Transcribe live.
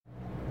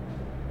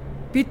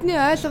Бидний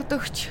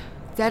ойлгодогч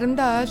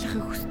заримдаа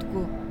ойлгохыг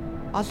хүсдэггүй.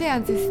 Олон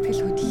янзын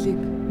сэтгэл хөдлөлийг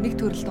нэг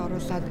төрөлд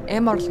оруулаад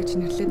MRL гэж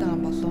нэрлэдэг байгаа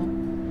юм болов уу?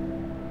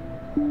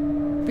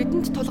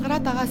 Бидэнд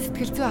тулгараад байгаа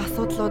сэтгэл зүйн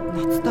асуудлууд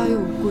ноцтой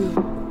юу үгүй юу?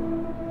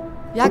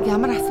 Яг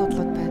ямар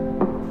асуудлууд байна?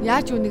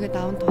 Яаж үүнийгээ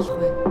даван туулах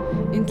вэ?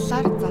 Энэ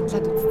талаар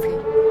задлаад үзцгээе.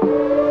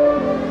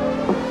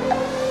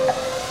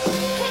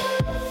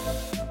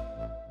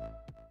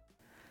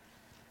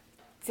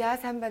 За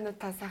сайн байна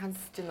уу, та сайхан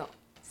зусж байна уу?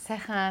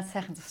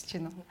 Сайхан зусж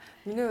байна уу?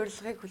 Миний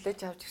урилгыг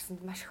хүлээж авч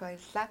ирсэнд маш их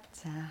баярлалаа.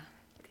 За.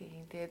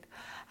 Тийм тэгээд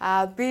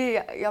би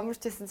ямар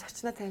ч байсан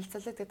зочноо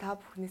танилцуулаад та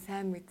бүхний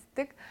сайн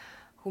мэддэг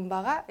хүн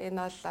байгаа.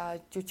 Энэ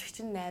бол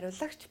жүжигчин,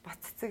 найруулагч,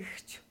 баццэг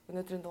гэгч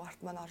өнөөдрийн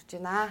дугаарт маань орж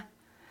байна.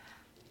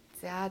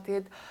 За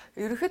тэгээд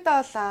ерөнхийдөө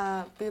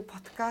бол би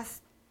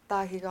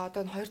подкастаа хийгээ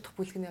одоо энэ 2 дахь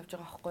бүлэг нь явж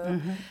байгаа байхгүй юу.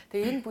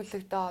 Тэгээд энэ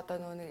бүлэгтээ одоо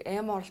нэг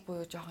MRL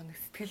буюу жоохон нэг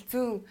сэтгэл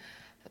зүйн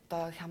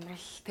одоо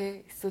хямрал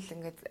те эсвэл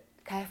ингээд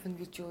кайфн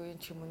гэж юу юм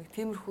ч юм уу нэг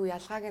тиймэрхүү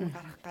ялгааг нь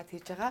гаргах гад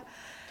хийж байгаа.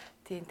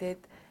 Тийм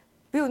тэгээд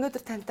би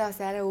өнөөдөр тантай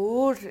бас арай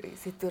өөр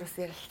сэдвэрээс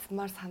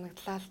ярилцмаар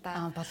санагдлаа л да.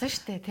 Болно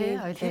штэ тий.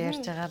 Хоёлаа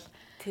ярьж байгаа л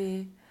тий.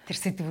 Тэр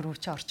сэдв рүү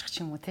ч орчих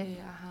ч юм уу тий.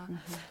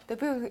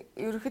 Тэгээд би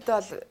ерөнхийдөө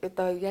бол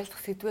одоо ялах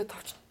сэдвээ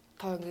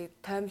тоо ингээд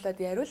таймлаад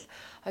яривал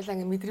хоёлаа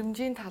ингээд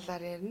мэдрэмжийн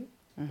талаар ярина.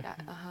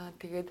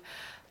 Тэгээд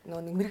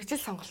нэг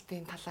мэрэгжил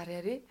сонголтын талаар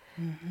ярив.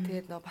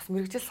 Тэгээд бас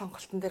мэрэгжил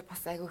сонголтын дээр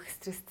бас айгүй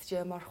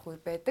стресстэй ямарх үе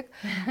байдаг.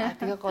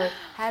 Тэгээ гоё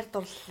хайр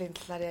дурлалын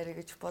талаар ярих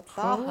гэж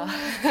бодлоо.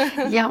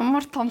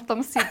 Ямар том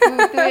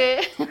сэдвүүд вэ?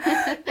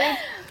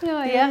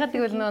 Яагаад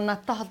гэвэл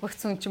надтай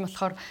холбогдсон юм чинь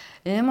болохоор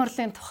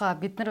MRL-ийн тухай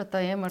бид нар одоо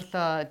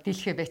MRL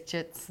дийлхэ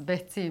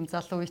байцсан юм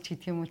залуу үеч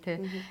гэдэг юм уу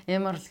те.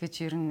 MRL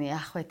гэж ер нь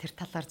яах вэ тэр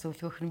талаар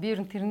зөвлөгөөх нь. Би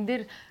ер нь тэрэн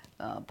дээр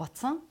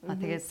бодсон.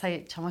 Тэгээд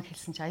сая чамайг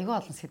хэлсэн чи айгүй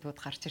олон сэдвүүд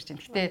гарч ирж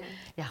байна. Гэтэ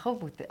яг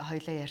бүгд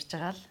хоёлаа ярьж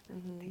байгаа л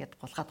тэгээд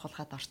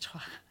гулгаад орчих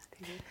байх.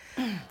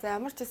 За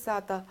ямар ч гэсэн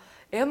одоо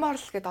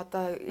MRL гэдээ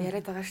одоо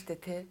яриад байгаа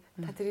штэ тий.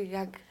 Та тэрийг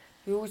яг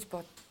юу гэж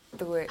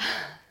боддог вэ?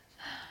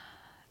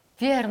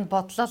 Би харин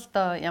бодлоо л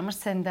доо ямар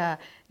сайндаа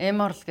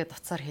MRL гэдээ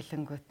уцаар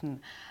хэлэнгүүт нь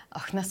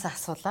охиноосоо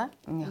асуулаа.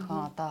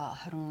 Минийхэн одоо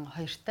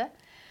 22-тай.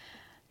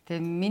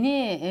 Тэгээ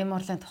миний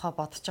MRL-ийн тухай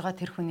бодож байгаа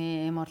тэр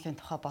хүний MRL-ийн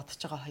тухай бодож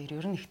байгаа хоёр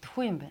ер нь их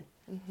төхөө юм байна.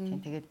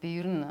 Тэгээд би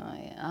ер нь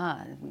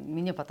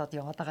миний бодоод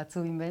яваад байгаа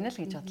зөв юм байна л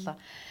гэж бодлоо.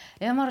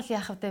 MRL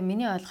яах вэ?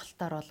 Миний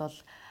ойлголтоор бол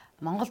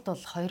Монголд бол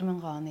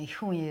 2000 оны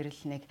ихэнх үеэр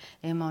л нэг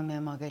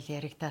MMO гэж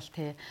яригдаал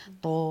те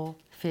дуу,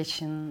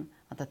 фэшн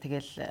одоо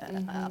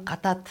тэгэл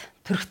гадаад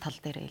төрх тал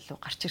дээр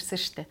илүү гарч ирсэн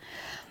шүү дээ.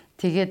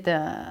 Тэгээд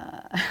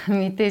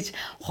мэдээж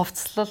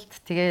хувцлалт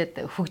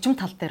тэгээд хөгжим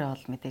тал дээр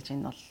бол мэдээж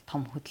энэ бол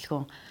том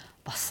хөдөлгөөн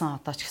болсон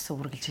одоо ч гэсэн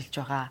үргэлжилж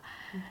байгаа.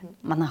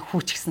 Манай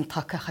хүүч гэсэн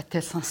Tokyo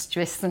Hotel сонсч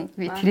байсан.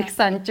 Би тэрийг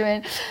санаж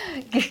байна.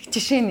 Гэх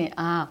жишээ нь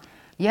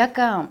яг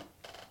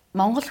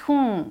Монгол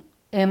хүн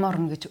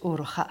MRL гэж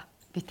өөр баха.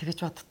 Би тэгэж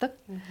боддог.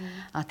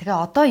 Тэгээ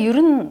одоо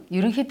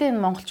ерөнхийдөө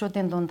энэ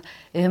монголчуудын дунд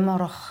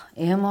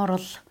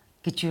MRL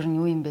гэж ер нь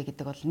юу юм бэ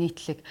гэдэг бол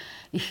нийтлэг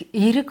их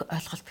эерэг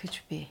ойлголт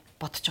гэж би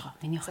бодож байгаа.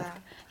 Миний хувьд.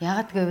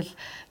 Яагаад гэвэл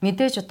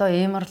мэдээж одоо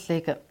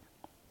MRL-ыг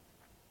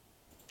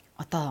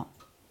одоо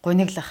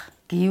гуниглах,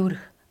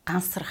 гийврэх,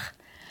 гансрах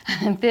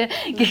тэ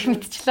гэх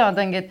мэтчлээ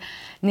одоо ингээд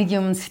нэг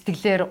юм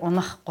сэтгэлээр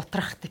унах,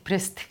 гутрах,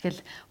 депрессдэх гэл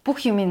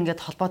бүх юм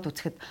ингээд холбоод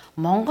үзэхэд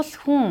Монгол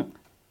хүн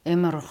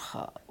MRL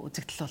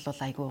үзэгдэл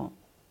бол айгүй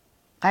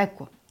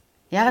гайгүй.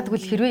 Ягаад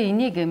гэвэл хэрвээ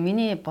энийг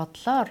миний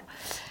бодлоор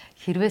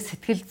хэрвээ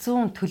сэтгэл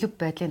зүйн төлөв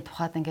байдлын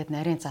тухайд ингээд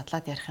нарийн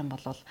задлаад ярих юм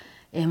бол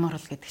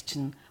MRL гэдэг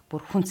чинь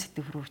бүр хүн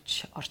сэтгэв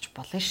рүүч орж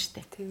болно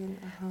шүү дээ.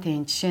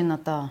 Тийм жишээ нь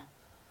одоо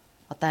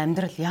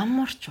амьдрал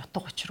ямар ч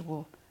утга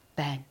учиргүй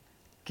байна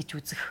гэж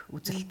үзэх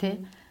үзэлтэй.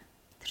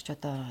 Тэр ч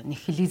одоо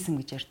нихилизм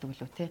гэж ярьдаг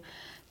лөө те.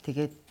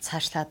 Тэгээд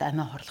цаашлаад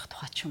амиа хорлох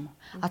тухай ч юм уу.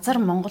 Азар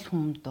Монгол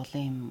хүмүүд бол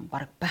юм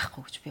баг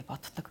байхгүй гэж би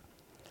боддог.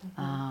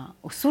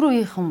 Өсвөр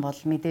үеийнхэн бол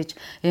мэдээж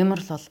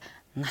MRL бол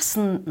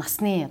насны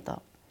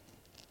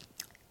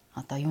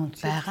одоо юунд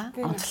байгаа,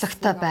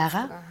 онцлогтой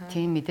байгаа.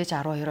 Тийм мэдээж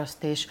 12-оос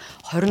дээш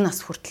 20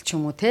 нас хүртэл ч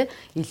юм уу те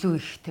илүү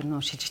их тэр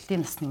нөө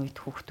шилжилтийн насны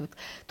үед хүүхдүүд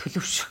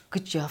төлөвшөх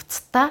гэж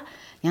явцдаа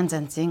янз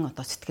янзын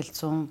одоо сэтгэл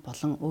зүйн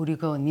болон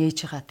өөрийгөө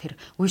нээж байгаа тэр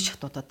үе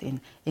шатуудад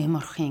энэ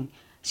MRL-ийн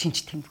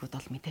шинж тэмдгүүд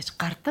бол мэдээж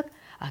гардаг.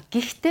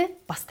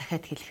 Гэхдээ бас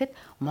дахиад хэлэхэд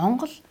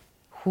Монгол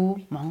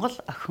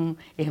охин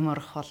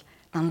MRL бол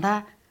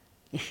дандаа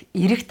их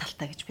эерэг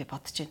талтай гэж би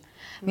бодож байна.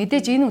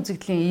 Мэдээж энэ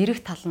үзэгдлийн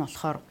эерэг тал нь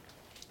болохоор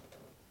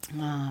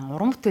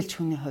уран бүтээлч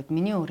хүний хувьд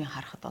миний өөрийн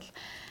харахад бол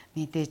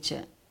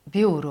мэдээж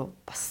би өөрөө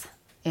бас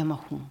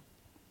эмо хүн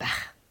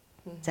байх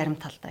зарим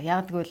талдаа.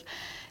 Яг гэвэл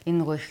энэ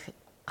нөгөө их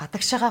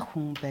гадагш байгаа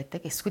хүн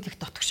байдаг, эсвэл их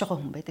дотгош байгаа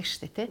хүн байдаг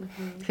шүү дээ, тий.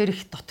 Тэгэхээр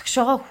их дотгош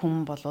байгаа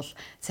хүн бол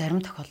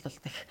зарим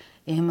тохиолдолд их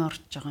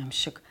эморж байгаа юм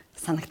шиг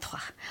санагдах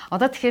байх.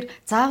 Одоо тэгэхээр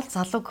заавал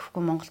залуу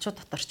гэхгүй монголчууд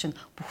дотор чинь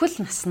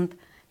бүхэл насанд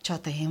чи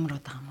одоо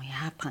эмроод байгаа юм уу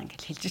яадаг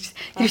ингэж хэлж ш.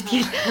 Тэр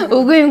тэгэл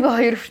өгөө юмгаа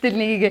хоёр хүртэл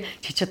нэгийг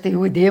чи одоо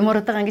юу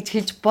эмроод байгаа ингэж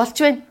хэлж болж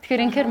байна.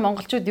 Тэгэхээр инхээр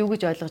монголчууд юу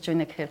гэж ойлгож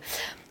байна гэхээр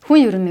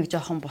хүн ер нь нэг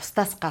жоохон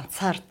бусдаас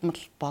ганцаардмал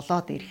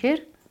болоод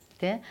ирэхээр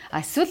тий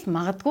эсвэл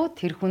магадгүй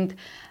тэр хүнд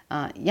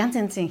янз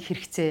янзын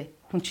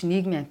хэрэгцээ хүн чинь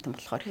нийгмийн амьтан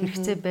болохоор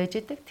хэрэгцээ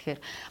байж идэг.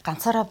 Тэгэхээр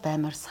ганцаараа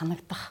баймаар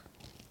санагдах,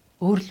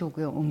 өөр л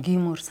үгүй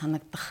өнгиймөр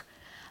санагдах,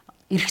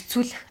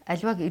 эргцүүлэх,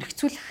 альвааг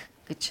эргцүүлэх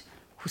гэж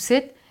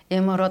хүсээд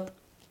эмороод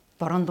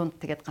борон дунд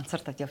тэгээд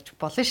ганцаардаад явж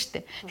болно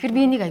шүү дээ. Тэгэхээр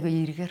би энийг айгүй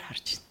эргээр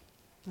харж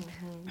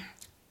байна.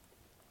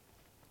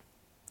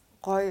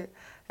 Гой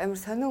амар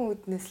сонин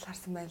үднээс л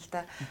харсан байна л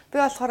да. Би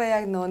болохоор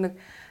яг нэг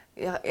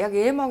яг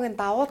эмогийн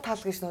давуу тал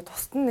гэж нөө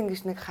тусад нь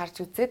ингэж нэг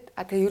харж үзээд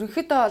тэгээ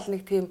ерөнхийдөө бол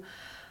нэг тийм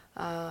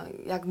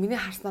яг миний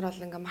харснаар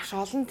бол ингээ маш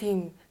олон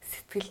тийм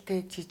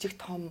сэтгэлтэй жижиг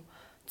том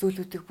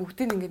зүйлүүдийг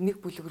бүгдийг ингээ нэг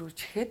бүлэг рүү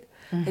жихэд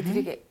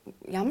тэрийг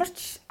ямар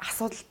ч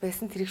асуудал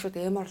байсан тэрийг шууд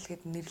эморл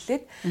гэд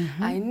нэрлээд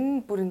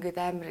энэ нь бүр ингээ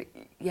амар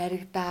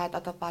яригадаад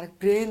одоо баг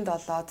брэнд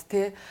болоод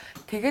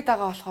тэгээд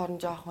байгаа болохоор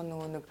нь жоохон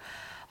нөгөө нэг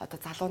одоо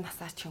залуу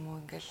насаа ч юм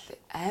уу ингээл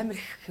амар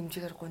их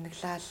хэмжээгээр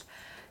гуниглал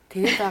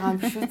тэгээд байгаа юм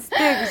биш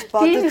үстэй гэж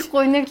бодож тийм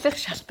гуниглах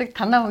шалтгаан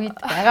танаа үед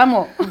байгаа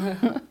мó?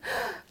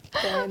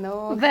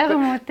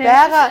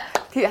 Бага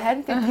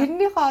харин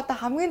тэрнийхээ одоо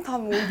хамгийн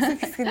том үнцэг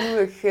хэсэг нь юу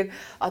вэ гэхээр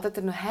одоо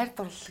тэр нөө хайр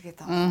дурлал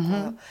гэдэг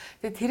байгаа юм.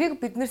 Тэгээ тэрийг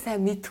бид нэр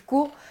сайн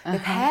мэдэхгүй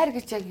яг хайр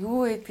гэж яг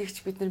юу байдгийг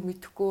ч бид нар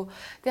мэдэхгүй.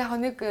 Тэгээ яг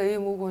нэг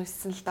юм үг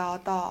уншсан л да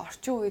одоо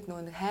орчин үед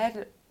нөгөө нэг хайр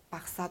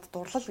багасаад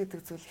дурлал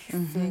гэдэг зүйл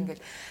ихсэн ингээд.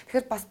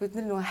 Тэгэхээр бас бид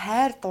нөгөө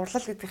хайр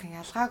дурлал гэдгийн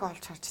ялгааг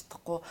олж харж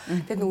чадахгүй.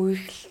 Тэгээ нөгөө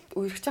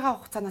үерхэж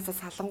байгаа хугацаанаас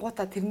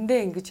салангуудаа тэрэндээ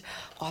ингэж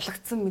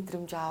гологдсон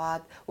мэдрэмж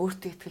аваад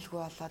өөртөө итгэлгүй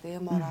болоод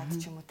эмороод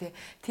ч юм уу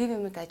тийм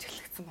юмуд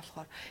ажиглагдсан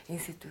болохоор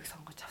энэ сэдвийг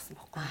сонгож авсан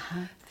байхгүй.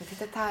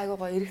 Тэгээ та айгуу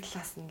гоё эрэг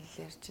талаас нь л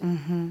ярьж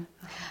байна.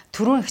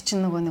 Түрүүн их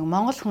чинь нөгөө нэг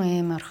монгол хүн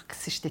эморох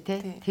гэсэн шүү дээ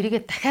тий.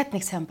 Тэрийгээ дахиад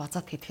нэг сайн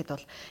базаад хэлэхэд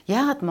бол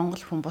яагаад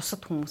монгол хүн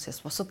бусад хүмүүсээс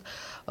бусад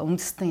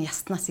үндэстэн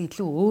яснаас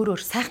илүү өөр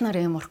сайхнаар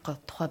эморох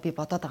тухай би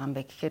бодоод байгаа юм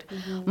бэ гэхээр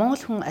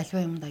монгол хүн альва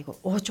юмд айгуу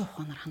ууж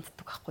ухаанаар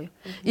ханддаг байхгүй юу?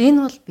 Энэ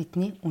бол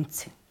бидний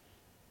үнц юм.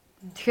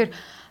 Тэгэхээр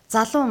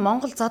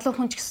монгол залуу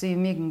хүн ч гэсэн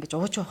юмыг ингэж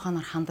ууж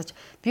ухаанаар хандаж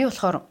би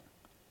болохоор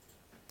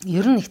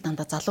ер нь их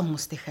дандаа залуу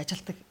хүмүүст их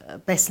ажилдаг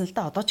байсан л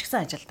да одоо ч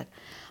гэсэн ажилдаг.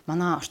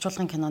 Манай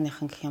орчуулгын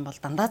киноныхан гэх юм бол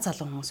дандаа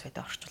залуу хүмүүс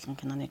байдаг орчуулгын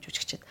киноны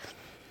жүжигчид.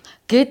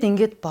 Гэт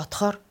ингээд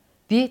бодохоор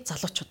би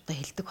залуучуудтай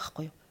хэлдэг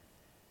байхгүй юу?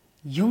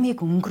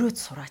 Юмыг өнгөрөөд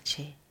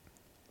сураач.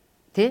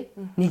 Тэ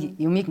нэг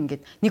юмыг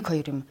ингээд нэг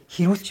хоёр юм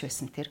хэрүүлж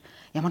байсан тэр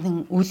ямар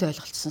нэгэн үйл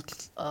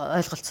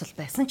ойлголцол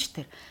байсан ч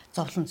тэр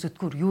зовлон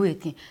зүдгүүр юу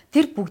гэдгийг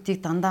тэр бүгдийг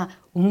дандаа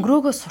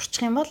өнгөрөөгөө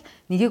сурчих юм бол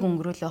нэгийг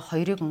өнгөрөөлөө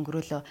хоёрыг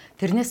өнгөрөөлөө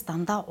тэрнээс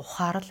дандаа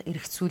ухаарл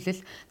эргэцүүлэл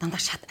дандаа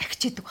шат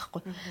агчидаг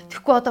байхгүй.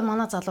 Тэгэхгүй одоо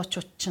манай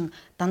залуучууд чинь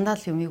дандаа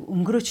л юмыг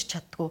өнгөрөөж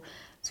чаддгүй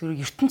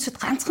зүгээр ертөнцид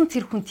ганцхан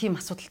тэр хүн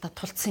тийм асуудалтай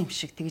тулцсан юм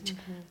шиг тэгж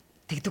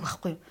тэгдэг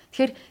байхгүй.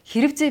 Тэгэхээр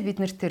хэрэгцээ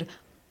бид нэр тэр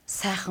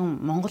сайхан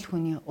монгол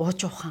хүний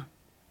ууж ухаан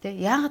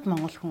яагаад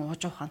монгол хүн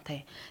ууж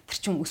ухаантай тэр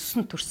чин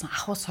өссөн төрсөн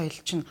ахуй соёл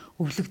чинь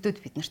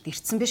өвлөгдөд биднэрт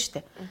ирсэн байна шүү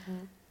дээ.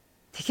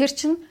 Тэгэхээр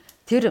чин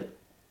тэр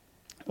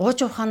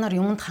ууж ухаанаар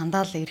юмд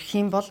хандаал ирэх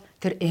юм бол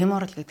тэр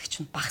эморл гэдэг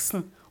чинь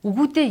багасна.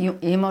 Үгүүдээ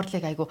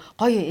эморлыг айгу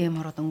гоё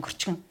эмороод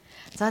өнгөрчихнө.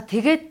 За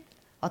тэгээд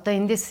одоо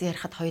эндээс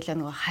ярихад хоёлаа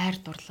нөгөө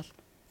хайр дурлал.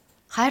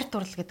 Хайр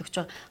дурлал гэдэг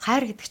чинь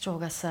хайр гэдэг чинь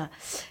угаасаа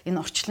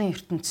энэ орчлон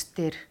ертөнцид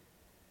дээр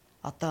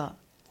одоо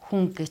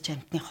хүн гэж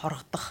амьтны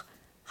хоргодох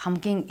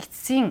хамгийн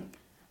эцсийн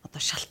одоо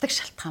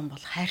шалтгаан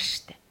бол хайр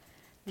штэ.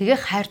 Тэгээ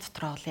хайр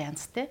дотроо олон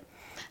янзтай.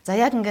 За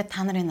яг ингээд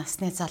та нарын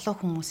насны залуу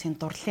хүмүүсийн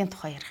дурлалын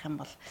тухай ярих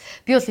юм бол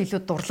би бол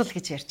илүү дурлал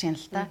гэж ярьж байна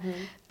л да.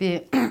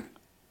 Би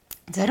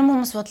зарим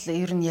хүмүүс бодол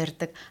ер нь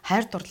ярьдаг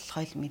хайр дурлал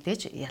хоёул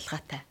мэдээж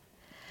ялгаатай.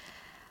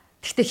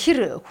 Гэхдээ хэр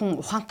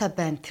хүн ухаантай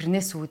байна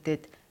тэрнээс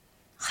үүдээд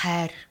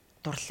хайр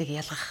дурлалыг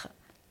ялгах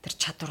тэр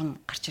чадвар нь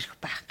гарч ирэх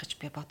байх гэж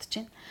би бодож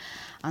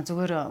байна.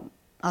 Зүгээр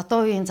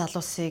одоо үеийн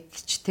залуусыг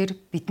ч тэр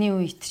бидний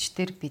үед ч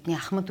тэр бидний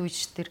ахмад үед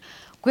ч тэр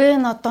үгүй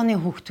энэ одооны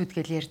хүүхдүүд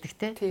гэж ярьдаг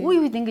те.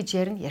 Үе үед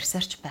ингэж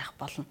ярьсаарч байх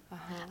болно.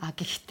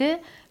 Гэхдээ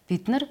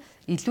бид нар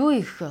илүү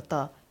их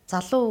одоо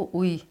залуу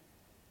үе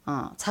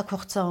цаг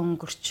хугацаа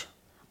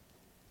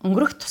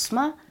өнгөрөх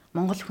тусмаа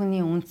монгол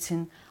хүний үнц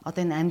нь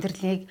одоо энэ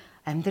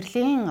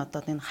амьдралын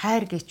одоо энэ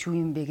хайр гэж юу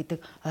юм бэ гэдэг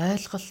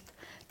ойлголт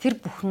тэр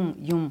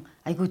бүхэн юм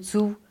айгүй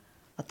зөв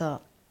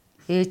одоо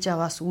ээж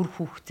аваас үр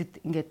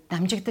хүүхдэд ингээд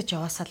дамжигдаж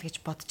яваасаа л гэж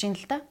бодож ин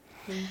л да.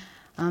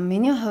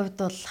 Миний хувьд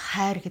бол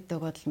хайр гэдэг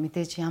бол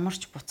мэдээж ямар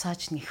ч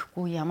буцааж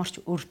нэхгүй, ямар ч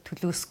өр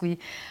төлөөсгүй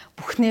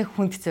бүхнээ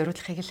хүнд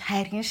зориулахыг л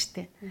хайр гин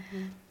штэ.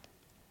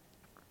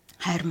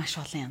 Хайр маш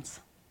олон янз.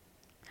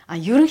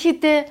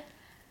 Ерөнхийдөө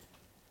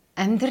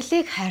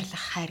амьдралыг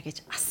хайрлах хайр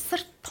гэж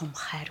асар том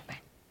хайр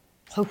байна.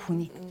 Хувь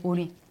хүний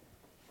өөрийн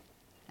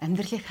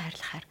амьдралыг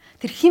хайрлах хайр.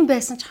 Тэр хэн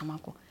байсан ч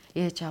хамаагүй.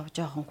 Ээж аав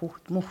жоохон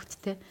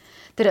хүүхдтэй.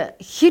 Тэр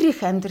хэр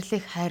их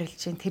амьдралыг хайрлж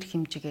чинь тэр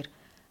хэмжээгээр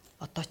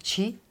одоо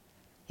чи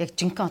яг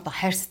жинхэнэ одоо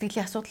хайр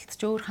сэтгэлийн асуудалд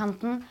ч өөр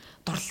хандна,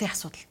 дурлалын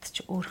асуудалд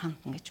ч өөр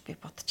хандна гэж би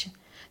бодож байна.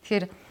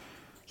 Тэгэхээр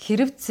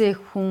хэрвээ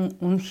хүн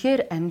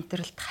үнэхээр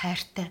амьдралд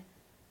хайртай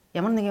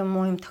ямар нэгэн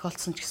муу юм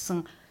тохиолдсон ч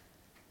гэсэн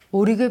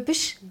Өөрийгөө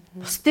биш,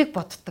 бусдыг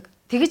боддог.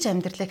 Тэгэж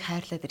амьдралыг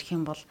хайрлаад ирэх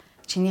юм бол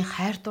чиний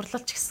хайр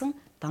дурлал ч гэсэн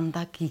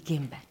дандаа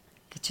гигэм байна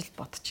гэж л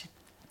бодож байна.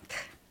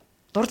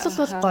 Дурлал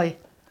бол гоё.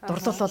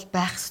 Дурлал бол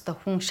байх ёстой.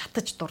 Хүн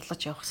шатаж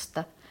дурлаж явах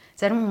ёстой.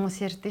 Зарим хүмүүс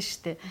ярьдэн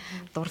штэ.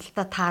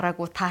 Дурлалтаа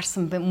таараагүй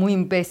таарсан муу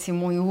юм байсан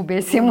юм уу, юу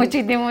байсан юм уу ч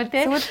гэдэг юм уу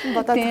те. Сүүлд нь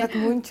бодоод хахад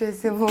мөн ч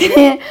байсан юм уу.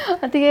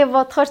 Тэгээ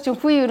бодохоор ч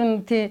хүн ер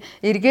нь тий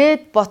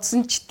эргээд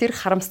бодсон ч тэр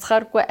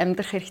харамсахааргүй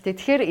амьдрах хэрэгтэй.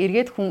 Тэгэхээр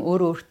эргээд хүн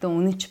өөрөө өөртөө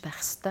үнэнч байх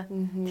ёстой.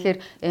 Тэгэхээр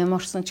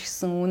эморсон ч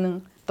гэсэн үнэн,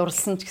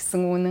 дурлсан ч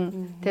гэсэн үнэн,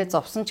 тий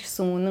зовсон ч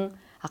гэсэн үнэн,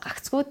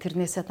 гагцгүй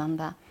тэрнээсээ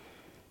дандаа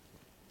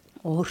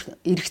өөр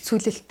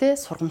эргцүүлэлтэй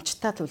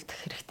сургамжтай төлдөх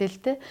хэрэгтэй л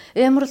дээ.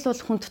 Эморл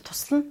бол хүнд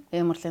туслана.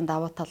 Эморлын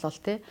давуу тал бол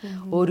тий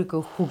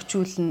өөрийгөө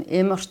хөгжүүлнэ.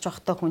 Эморч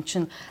явахдаа хүн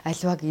чинь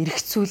аливааг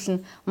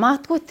эргцүүлнэ.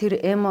 Магадгүй тэр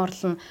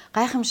эморл нь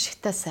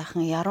гайхамшигтай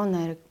сайхан яруу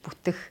найраг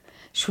бүтэх,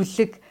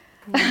 шүлэг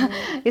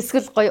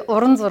эсвэл гоё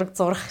уран зураг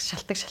зурах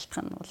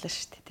шалтгаан болно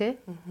шүү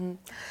дээ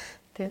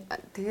тий.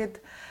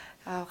 Тэгээд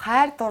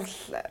хайр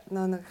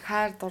дурлал нэг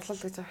хайр дурлал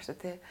гэж байна шүү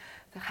дээ.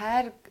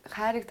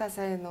 Хайрыг та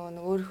сайн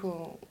нэг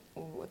өөрийнхөө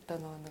одоо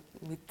нэг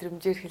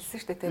мэдрэмжээр хэлсэн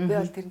шүү дээ. Би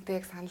бол тэрнтэй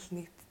яг санал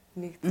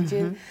нэгдэж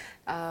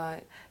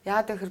байна.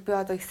 Яагаад гэхээр би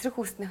одоо эсрэг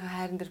хүүснийхээ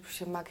хайран дээр биш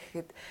юмаа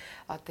гэхэд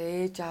одоо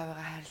ээж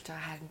аавыгаа хайрлаж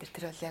байгаа хайран дээр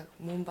тэр бол яг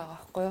мөн байгаа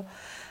байхгүй юу?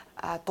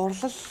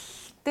 Дурлал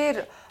дээр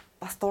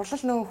бас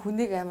дурлал нөгөө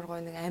хүнийг амар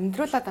гоё нэг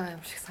амьдруулад байгаа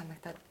юм шиг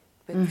санагдаад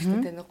байдаг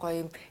шүү дээ. Нэг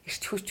гоё юм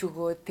ирч хүч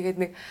өгөөд тэгээд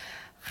нэг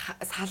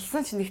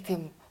салсан ч нэг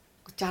тийм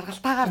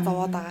жаргалтаагаар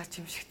зовоод байгаа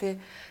ч юм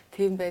шиг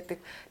тийм байдаг.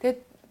 Тэгээд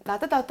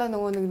надад одоо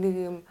нөгөө нэг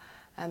юм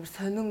амар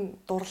сонин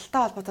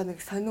дуралтай холбоотой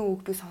нэг сонин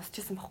үг би сонсч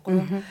ирсэн байхгүй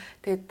юу.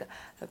 Тэгээд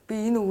би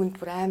энэ үгэнд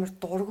бүр амар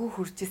дургүй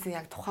хурж исэн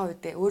яг тухайн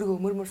үедээ өөрийгөө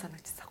өмөрмөр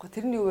санагдчихсан байхгүй.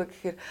 Тэр нь юу вэ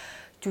гэхээр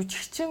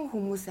жүжигчин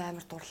хүмүүс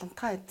амар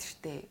дурламтгай байдаг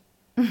штэ.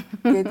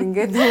 Гээд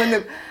ингээд нөгөө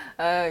нэг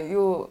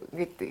юу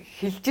гэд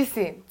хэлж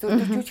исэн.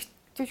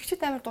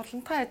 Жүжигчд амар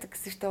дурламтгай байдаг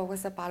гэсэн штэ.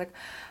 Угаасаа баг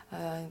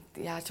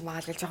яаж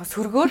магаалгал жоохон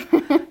сөргөөр.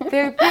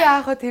 Тэгээд би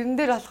яахаа тэрэн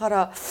дээр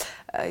болохоор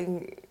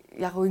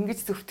яг ингэж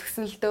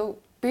зөвтгсөн л дөө.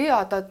 Би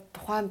одоо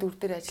тухайн дүр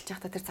дээр ажиллаж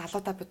байхдаа тэр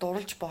залуудаа би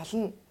дурлж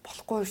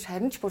болохгүй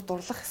шарин ч бүр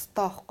дурлах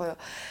ёстой байхгүй юу.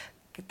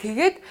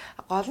 Тэгээд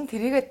гол нь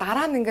тэрийгээ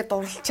дараа нь ингээд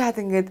дурлчаад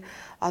ингээд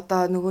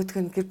одоо нөгөөтг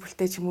нь гэр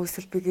бүлтэй ч юм уу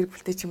эсвэл би гэр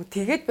бүлтэй ч юм уу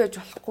тэгээд байж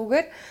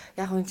болохгүйгээр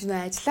яг энэ чинь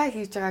ажиллаа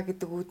хийж байгаа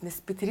гэдэг үүднээс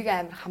би тэрийг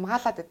амар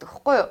хамгаалаад байдаг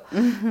байхгүй юу.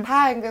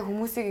 Та ингээд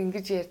хүмүүсийг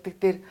ингэж ярьдаг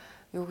дээр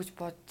юу гэж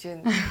бодож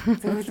байна.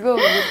 Зөвлөгөө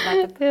өгөх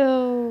надад.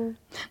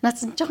 Наад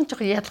чинь жоохон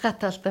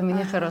ялгаатай л да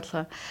минийхээр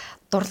болгоо.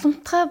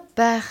 Дурламтгай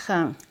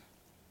байх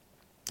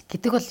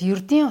гэдэг бол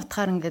ердийн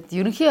утгаар ингээд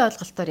ерөнхий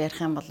ойлголтоор ярих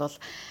юм бол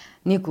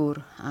нэг өөр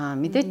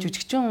мэдээж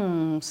жүжигчин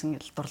хүмүүс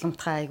ингээд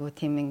дурламтгай айгу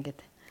тийм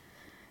ингээд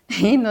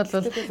энэ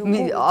бол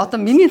одоо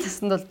миний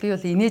тасанд бол би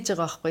бол инээж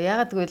байгаа байхгүй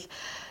ягаад гэвэл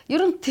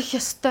ер нь тех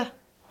ёстой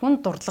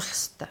хүн дурлах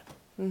ёстой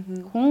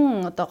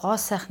хүн одоо гоо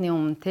сайхны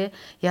өмнө те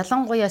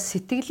ялангуяа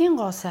сэтгэлийн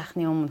гоо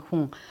сайхны өмнө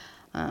хүн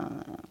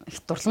их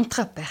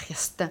дурламтгай байх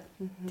ёстой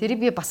тэрийг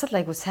би бас л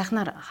айгу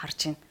сайхнаар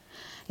харж байна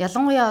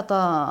ялангуяа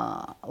одоо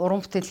уран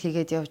бүтээл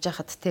хийгээд явж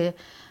байхад те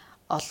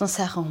олон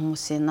сайхан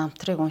хүмүүсийн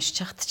намтрыг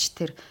уншиж хахад ч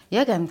тэр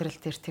яг амьдрал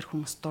дээр тэр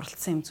хүмүүс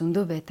дурлцсан юм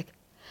зөндөө байдаг.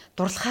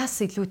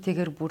 Дурлахаас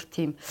илүүтэйгээр бүр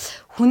тийм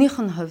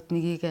хүнийх нь хувьд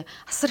нэгийг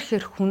асар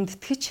ихэр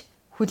хүндэтгэж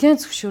хүлээн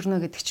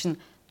зөвшөөрнө гэдэг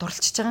чинь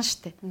дурлцж байгаа юм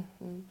шүү дээ.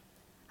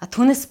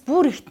 Түүнээс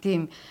бүр их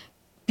тийм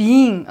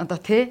биеийн одоо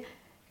тий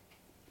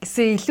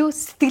гэсэн илүү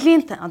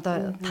сэтгэлийн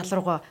одоо тал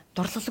руугаа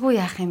дурлалгүй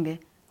яах юм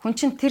бэ? Хүн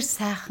чинь тэр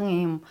сайхан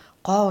юм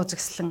гоо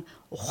үзэсгэлэн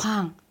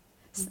ухаан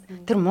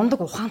тэр мундаг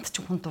ухаанд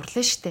ч хүн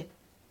дурлаа шүү дээ.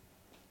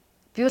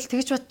 Би бол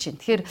тэгж бодож байна.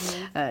 Тэгэхээр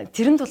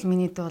тэрэнд бол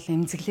минийд бол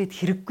эмзэглээд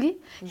хэрэггүй.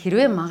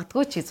 Хэрвээ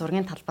магадгүй чи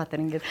зургийн талбай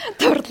дээр ингээд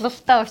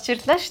дурлалтаа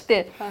учирлаа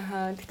штэ.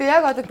 Гэтэ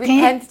яг одоо би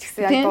танд ч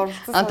гэсэн яг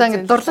дурлалсан. Одоо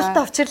ингээд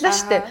дурлалтаа учирлаа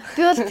штэ.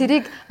 Би бол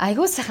тэрийг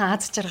аягүй сайхан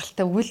аз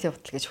жаргалтай үйл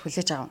явдал гэж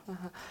хүлээж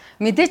авна.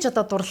 Мэдээж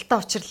одоо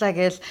дурлалтаа учирлаа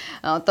гээл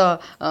одоо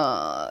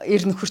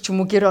эр нөхөр ч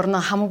юм уу гэр орноо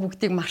хамаг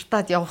бүгдийг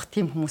мартаад явах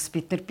тийм хүмүүс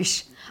бид нар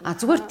биш.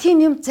 Зүгээр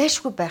тийм юм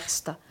зайшгүй байх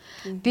ёстой.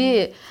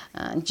 Би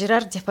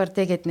Жерар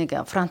Депардэ гэдэг нэг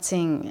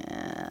Францын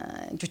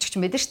жүжигчин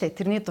байдаг штэ.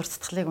 Тэрний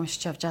дурсатгалыг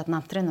уншиж авчаад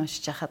намтрыг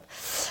уншиж хахад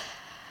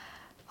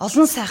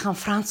олон сайхан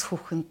Франц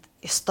хүүхэнд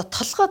ёстой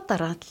толгойд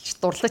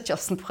дараалж дурлаж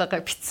явсан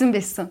тухайгаа бичсэн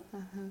байсан.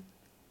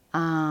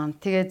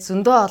 Тэгээд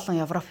зөндөө олон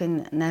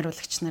Европын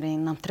найруулагч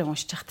нарын намтрыг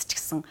уншиж хахад ч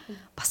гэсэн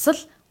бас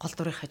л гол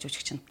дүрийнхаа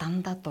жүжигчин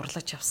дандаа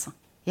дурлаж явсан.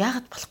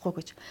 Яагаад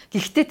болохгүй гэж.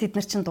 Гэхдээ тэд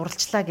нар чинь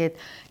дурлцлаа гэд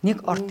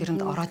нэг орд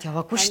ирэнд ороод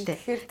яваагүй штэ.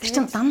 Тэр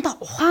чинь дандаа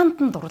ухаанд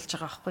нь дурлж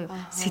байгаа байхгүй юу?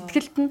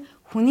 Сэтгэлд нь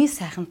хүний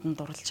сайханд нь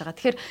дурлж байгаа.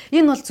 Тэгэхээр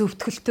энэ бол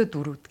зөвтгөлтөө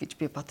дөрүүд гэж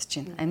би бодож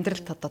байна.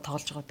 Амьдралд одоо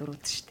тоглож байгаа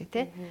дөрүүд штэ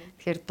тий.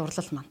 Тэгэхээр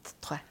дурлал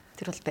мандтугай.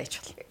 Тэр бол байж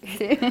болно.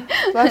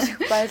 Маш их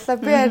баярлалаа.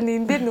 Би харин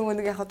энэ дээр нөгөө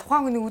нэг яг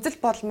тухайн хүний үзэл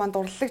бодол маань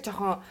дурлалыг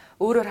жоохон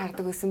өөрөөр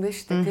хардаг байсан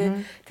байж тээ тий.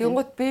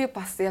 Тэгэнгუთ би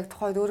бас яг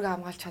тухайд өөрийгөө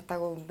хамгаалж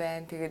чадаагүй юм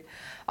байна. Тэгээд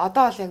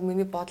одоо бол яг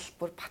миний бодол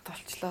бүр бат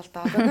болчлоо л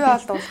доо. Одоо би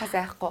бол дурлахаас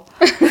айхгүй.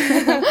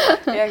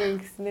 Яг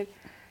ингэснээр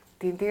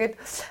Тийм тэгээд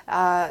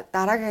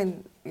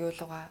дараагийн юу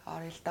лугаа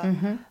орё л доо.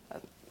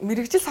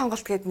 Мэргэжил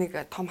сонголт гэдэг нэг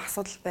том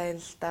асуудал байна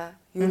л да.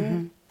 Ер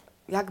нь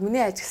яг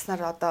миний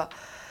ажигласнаар одоо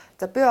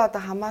за би одоо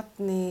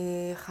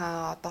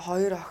хамаатныхаа одоо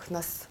 2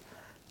 охиноос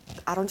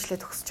 10 жилээ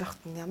төгсөж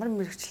байхад нь ямар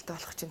мэргэжилтэй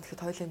болох чинь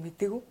тэгэхэд хоёулаа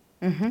мэдээгүй.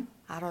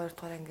 12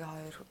 дугаар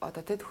ангийн 2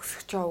 одоо тэ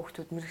төгсөж байгаа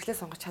хүүхдүүд мэргэжлээ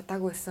сонгож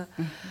чадаагүй байсан.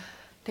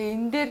 Тэгээ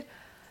энэ дээр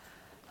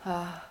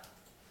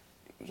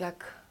яг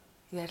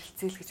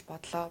ярилцъя л гэж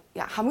бодлоо.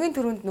 Хамгийн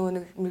түрүүнд нөгөө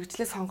нэг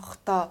мэргэжлээ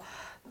сонгохдоо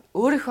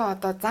өөрийнхөө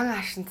одоо зан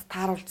аашинд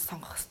тааруулж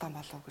сонгох хэрэгтэй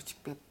болов уу гэж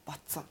би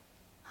бодсон.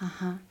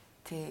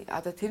 Тий.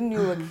 Одоо тэр нь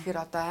юу вэ гэхээр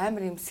одоо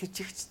амар юм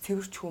сэжигч,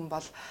 цэвэрч хүн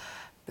бол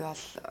би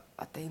бол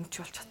одоо эмч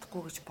болж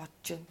чадахгүй гэж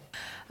бодож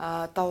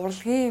байна. Одоо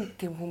урлагийн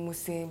тийм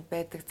хүмүүсийн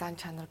байдаг зан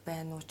чанар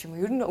байна уу ч юм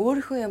уу. Ер нь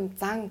өөрийнхөө юм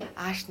зан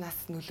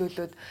аашнаас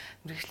нөлөөлөд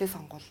мэргэжлээ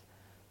сонгол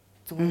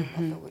зүгээр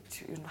болов гэж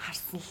ер нь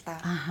харсан л да.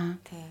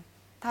 Тийм.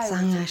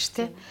 Зан ааш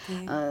тий.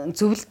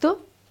 Зөвлөдөө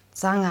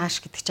зан ааш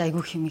гэдэг чинь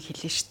айгүй хэмиг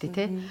хэлнэ шүү дээ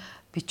тий.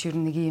 Би ч ер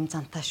нь нэг юм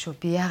зантаа шүү.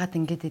 Би яагаад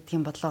ингэж гэдэг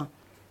юм болоо.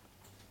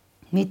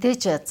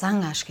 Мэдээж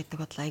зан ааш гэдэг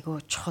бол айгүй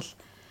чухал.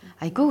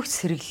 Айгүй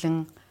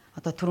сэргэлэн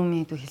одоо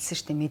түрүүний дүү хэлсэн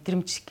шүү дээ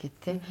мэдрэмж гэдэг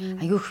тий.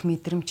 Айгүй их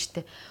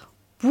мэдрэмжтэй.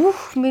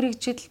 Бүх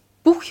мэрэгжил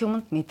бүх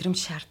юмд мэдрэмж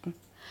шаардна.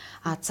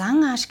 Зан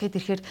ааш гэдэг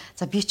ихээр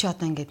за би ч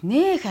одоо ингээд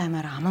нэх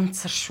аймаар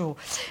аманцар шүү.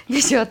 Би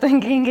ч одоо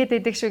ингээд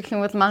байдаг шүү гэх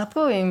юм бол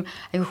магадгүй юм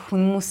айгүй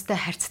хүмүүстэй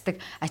харьцдаг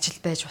ажил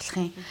байж болох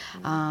юм.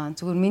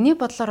 Зүгээр миний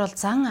бодлоор бол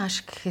зан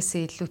ааш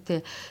гэхээсээ илүүтэй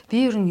би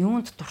ер нь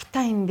юунд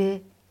дуртай юм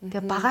бэ?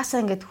 Тэгээ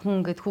багасаа ингээд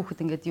хүн ингээд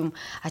хүүхэд ингээд юм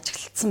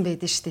ажиглагдсан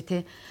байдаг шүү дээ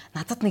тий.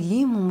 Надад нэг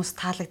ийм хүмүүс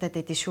таалагдаад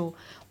байдсан шүү.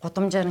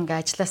 Гудамжаар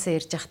ингээд ажилласаа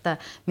ирж явахдаа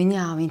миний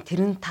аав энэ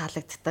тэр нь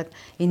таалагддаг,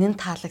 энэ нь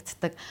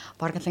таалагддаг.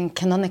 Бараг л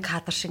киноны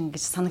кадр шиг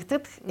ингээд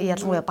санагддаг.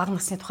 Ялангуяа бага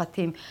насны тухай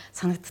тийм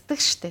санагддаг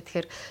шүү дээ.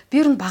 Тэгэхээр би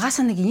ер нь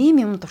багасаа нэг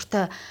ийм юм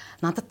дуртай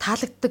надад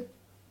таалагддаг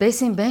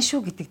байсан юм байна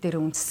шүү гэдэг дээр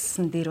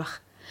үндэслэн дээр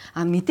бах.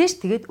 Мэдээж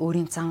тэгээд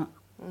өөрийн зан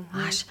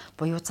ааш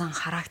буюу зан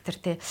характер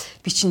тий.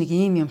 Би чи нэг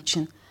ийм юм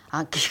чинь.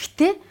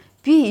 Гэхдээ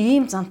би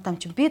ийм зантам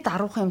чинь, би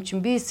даруухан юм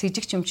чинь, би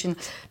сэжигч юм чинь,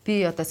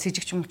 би одоо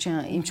сэжигч юм чинь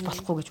эмч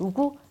болохгүй гэж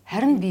үгүй.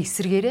 Харин би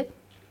эсрэгээрээ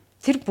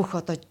тэр бүх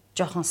одоо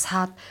жоохон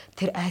саад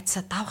тэр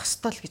айцаа давах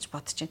ёстой л гэж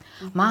бодож байна.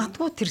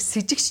 Магадгүй тэр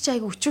сэжигч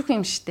айгүй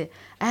өчүүхэн юм штэ.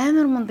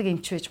 Амар мундаг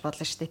эмч байж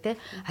болно штэ тий.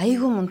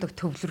 Айгүй мундаг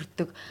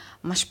төвлөрдөг,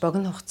 маш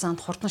богино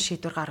хугацаанд хурдан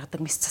шийдвэр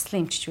гаргадаг мэс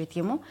заслан эмчч байдаг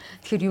юм уу?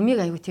 Тэгэхээр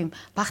юмыг айгүй тийм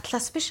баг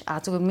талаас биш.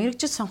 Зүгээр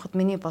мэрэгжил сонгоход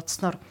миний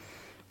бодсноор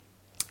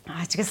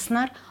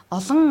ажигласнаар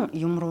олон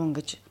юм руу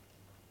ингэж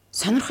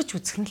сонирхож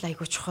үзэх нь л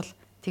айгүй чухал.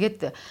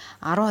 Тэгээд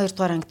 12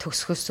 дугаар анги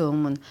төгсөхөөс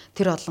өмнө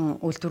тэр олон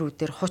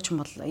үйлдвэрүүдээр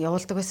хуучин бол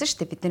явуулдаг байсан шүү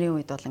дээ. Бидний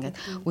үед бол ингээд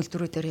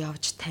үйлдвэрүүдээр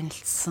явж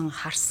танилцсан,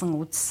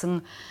 харсан, үзсэн,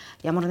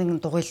 ямар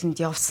нэгэн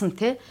дугуйланд явсан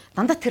те.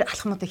 Дандаа тэр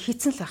алхмуудыг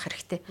хийцэн л байх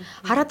хэрэгтэй.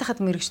 Хараад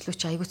хахад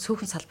мэрэгчлүүч айгүй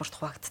цөөхөн салбарт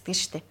хуваагддаг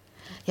шүү дээ.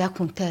 Яг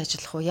хүнтэй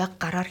ажиллах уу, яг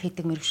гараар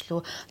хийдэг мэрэгчлүү,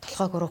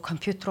 толгой гурав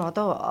компьютер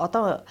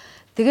одоо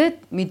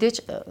тэгээд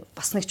мэдээж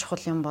бас нэг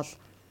чухал юм бол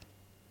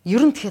ер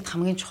нь тэгэхэд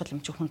хамгийн чухал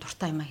юм чи хүн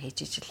дуртай юмаа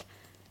хийж ижил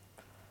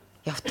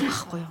явдаг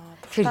байхгүй юу.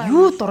 Тэгэхээр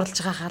юу дурлж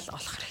байгаагаа л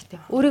олох хэрэгтэй.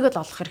 Өөрийгөө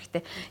л олох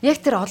хэрэгтэй. Яг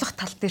тэр олох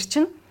тал дээр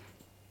чинь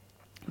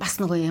бас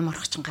нөгөө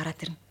эморх чинь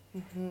гараад ирнэ.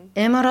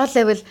 Эморол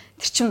level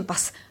тэр чинь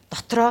бас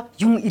дотроо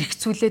юм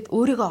эргцүүлээд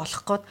өөрийгөө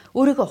олох гээд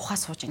өөрийгөө ухаа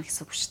сууж ийн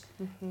гэсэн үг шүү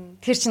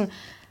дээ. Тэр чинь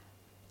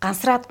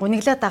гансраад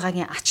гуниглаад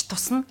байгаагийн ач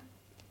тус нь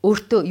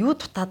өөртөө юу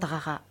дутаад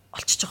байгаагаа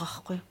олчиж байгаа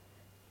байхгүй юу.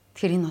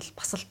 Тэгэхээр энэ бол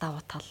бас л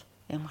даваа тал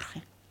эморх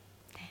юм.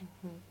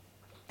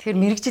 Тэгэхээр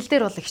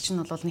мэрэгжилдэр бол их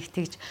чинь бол нэг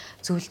тэгж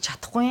зөвлөж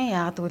чадахгүй юм.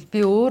 Яагаад гэвэл би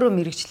өөрөө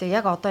мэрэгчлээ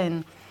яг одоо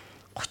энэ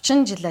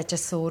 30 жил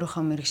ажилласан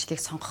өөрийнхөө мэрэгчлийг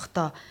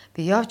сонгохдоо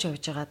би явж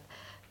байгаад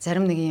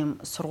зарим нэг юм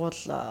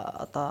сургууль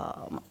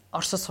одоо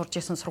Оросд сурж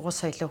исэн сургууль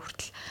соёлоо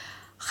хүртэл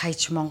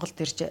хайж Монголд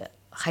ирж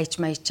хайж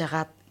маяж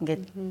жагаад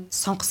ингээд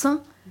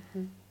сонгосон.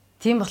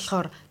 Тийм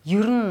болохоор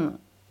ер нь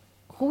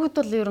хүүхэд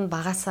бол ер нь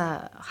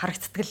багасаа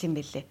харагддаг юм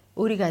байлээ.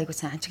 Өөрийгөө айгуу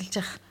сайн анчиглаж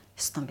явах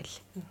ёстой юм байл.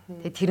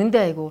 Тэгээд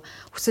тэрэндээ айгу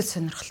хүсэл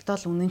сонирхолтой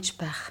л үнэнч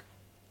байх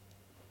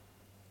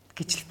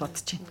гэж л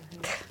бодож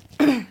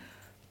байна.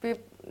 Би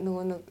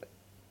нөгөө нэг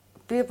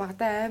би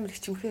багадаа амар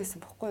хичмхэн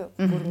байсан бохгүй юу?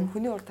 Бүр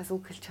хүний уртаас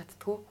үг хэлж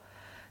чаддгүй.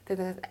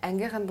 Тэгээд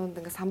ангийнхан дунд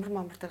ингээ самбар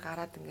мамбар дээр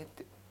гараад ингээ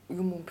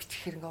юм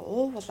бичихэр ингээ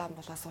уувлаан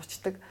болоо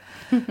суучдаг.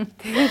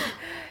 Тэгээд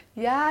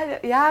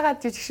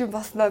яагаад жижигшин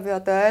болсноо би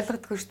одоо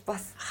ойлгодгүй шүү дээ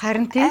бас.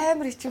 Харин тийм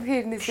амар хичмхэн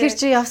ирнэсээ. Тэгэхээр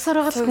чи явсаар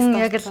байгаа хүн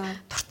яг л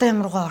туртай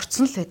юм руугаа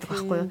орцсон л байдаг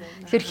байхгүй юу?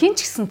 Тэгэхээр хин ч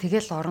гэсэн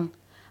тэгэл орно.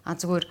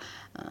 Зүгээр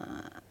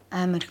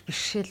амар их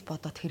бишэл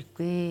бодоод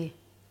хэрэггүй.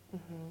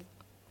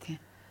 Тийм.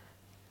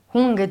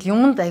 Хүн ингээд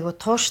юмд айгу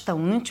тууштай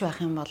үнэнч байх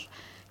юм бол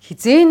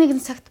хизээ нэгэн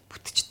цагт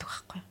бүтчихдэг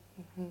байхгүй юу?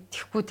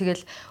 Тэгэхгүй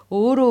тэгэл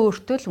өөрөө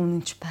өөртөө л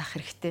үнэнч байх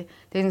хэрэгтэй.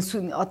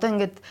 Тэгээ одоо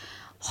ингээд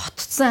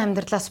хотцсон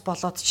амьдралаас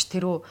болоод ч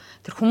тэр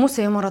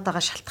хүмүүс ямараад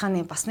байгаа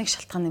шалтгааны бас нэг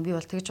шалтгааны би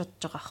бол тэгж бодож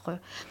байгаа байхгүй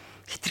юу.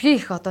 Хитрхи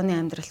их одооны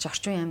амьдрал ч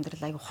орчин үеийн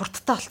амьдрал айгу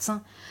хурдтай болсон.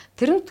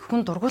 Тэрэнд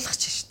хүн дургуулах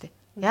ч штэ.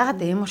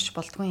 Ягаад ямарч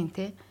болдгүй юм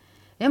те.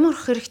 Ямар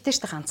хэрэгтэй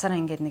шүү дээ ганцаараа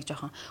ингээд нэг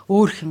жоохон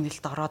өөр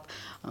хэмнэлд ороод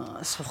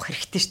суух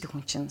хэрэгтэй шүү дээ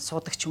хүн чинь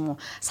суудаг ч юм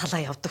уу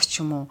салаа явдаг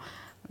ч юм уу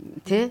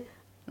тий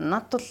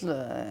над бол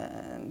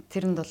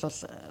тэрэнд бол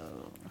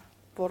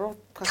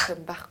буруутгах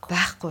юм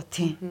байхгүй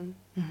тийм.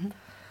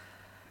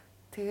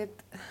 Тэгээд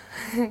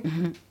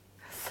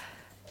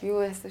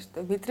юу яасан шүү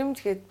дээ мэдрэмж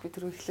гээд би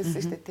түрүү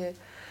хэлсэн шүү дээ тий.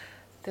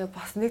 Тэгээ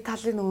бас нэг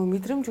талын нөгөө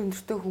мэдрэмж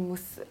өндөртэй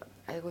хүмүүс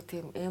айгу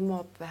тийм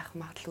эмо байх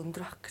магадлал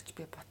өндөр байх гэж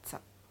би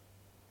бодсон.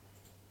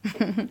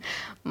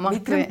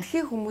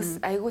 Мэдрэмтгий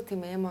хүмүүс айгу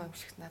тийм эмо юм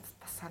шиг надад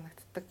бас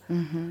санагддаг.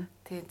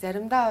 Тийм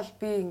заримдаа бол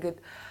би ингээд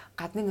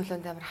гадны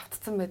нөлөөнд амар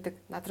хавтцсан байдаг.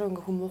 Над руу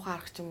ингээ хүмүүхэн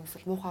харах юм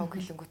эсвэл муухай үг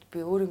хэлэнгүүт би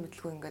өөрөө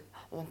мэдлгүй ингээд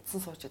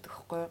унтсан сууж байдаг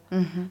байхгүй юу?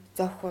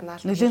 Зовхгүй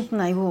наал. Нөлөөнд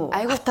нь айгу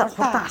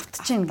хурдан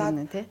автчихин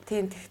гэнэ тий.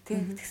 Тийм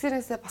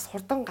тэгсэрээсээ бас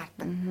хурдан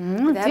гардаг.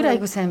 Тэр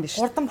айгу сайн биш.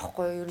 Хурдан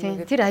бохгүй юу?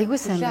 Ер нь тэр айгу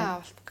сайн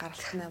байна. Авалт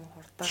гаралт нь амар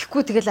хурдан.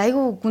 Тэгэхгүй тэгэл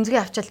айгу гүнзгий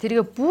авчаал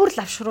тэргээ бүр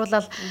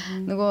лавшруулаад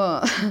нөгөө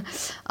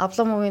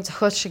Абломовын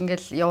зохиол шиг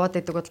ингээл яваад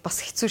байдаг бол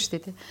бас хэцүү шүү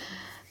дээ тий.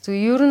 Зөв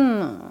ер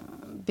нь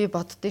би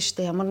боддөө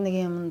штэ ямар нэг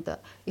юмд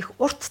их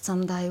урт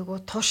замдаа айгу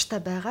тууштай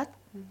байгаад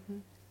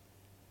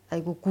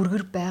айгу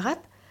гүргэр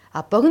байгаад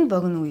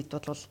богино үед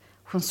бол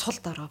хүн сул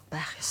дорой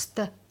байх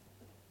ёстой.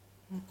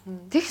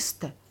 Тэг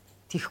ёстой.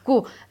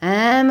 Тэгэхгүй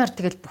амар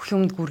тэгэл бүх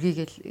юмд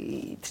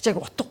гүргийгээл тэр чиг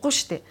утгагүй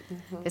штэ.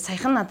 Тэгээ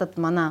саяхан надад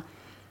манай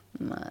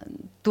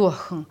дүү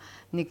охин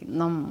нэг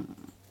ном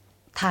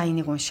та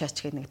энийг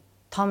уншаач гэх нэг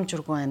том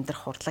жургуун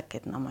амьдрах урлаг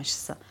гэдэг ном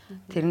уншсан.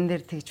 Тэрэн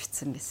дээр тэгж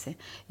бичсэн байсан.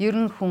 Ер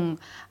нь хүн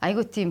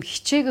айгу тийм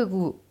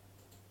хичээгээгүй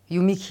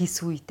юмыг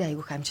хийсэн үедээ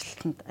айгу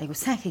амжилтанд айгу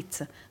сайн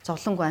хийцэн.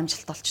 Зовлонгүй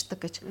амжилт олцдог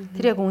гэж.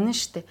 Тэр яг үнэн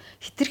шүү дээ.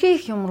 Хитрхи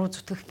их юм руу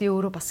зүтгэх би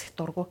өөрөө бас их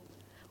дургу.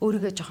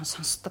 Өөрийгөө жоохон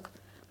сонсдог.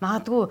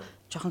 Магадгүй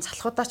жоохон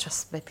залхуудаач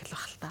бас байдаг л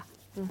бахал та.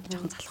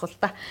 Жоохон залхуул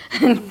та.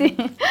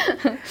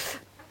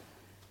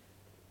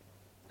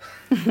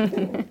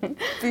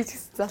 Би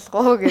ч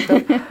залхуу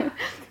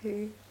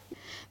гэдэг.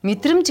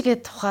 Мэдрэмж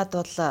гэдэг тухайд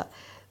бол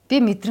би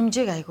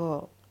мэдрэмжийг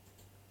айгу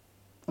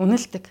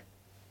үнэлдэг.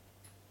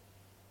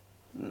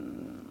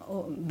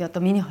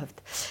 Одоо миний хувьд.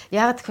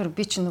 Яг тэгэхээр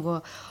би ч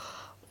нөгөө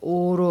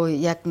өөрөө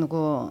яг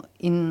нөгөө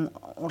энэ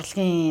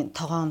урлагийн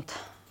тогоонд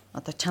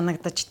одоо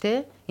чанагдаж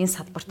те энэ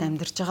салбарт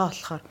амьдарч байгаа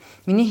болохоор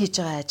миний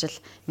хийж байгаа ажил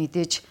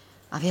мэдээж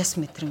авьяас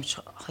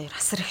мэдрэмж хоёр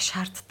асар их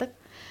шаарддаг.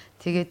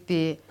 Тэгээд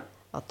би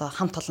одоо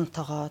хамт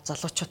олонтойгоо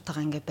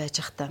залуучуудтайгаа ингэ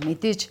байж байхдаа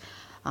мэдээж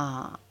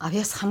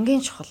авьяас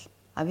хамгийн чухал.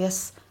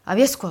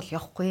 Авьяасгүй бол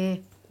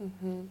явахгүй.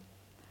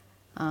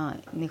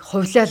 Нэг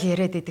хувлал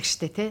яриад идэг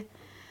штэ тий.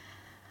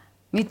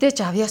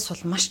 Мэдээж авьяас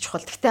бол маш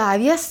чухал. Гэтэ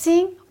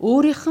авьяасын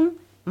өөрийнх нь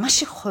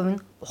маш их хувь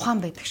нь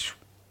ухаан байдаг шүү.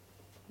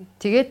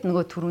 Тэгээд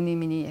нөгөө түрүүний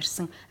миний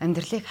ярьсан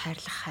амьдралыг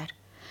хайрлах хайр.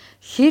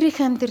 Хэр их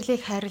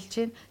амьдралыг хайрлж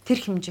гин тэр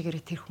хэмжээгээр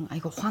тэр хүн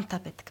айгу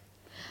ухаантай байдаг.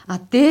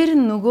 Дээр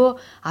нь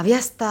нөгөө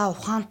авьяастай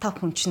ухаантай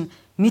хүн чинь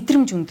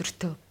мэдрэмж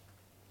өндөртэй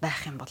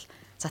байх юм бол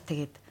за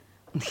тэгээд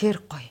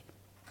үнэхээр гоё.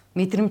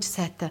 Мэдрэмж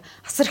сайтай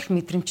асар их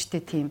мэдрэмжтэй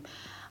тийм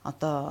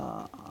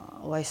одоо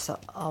voice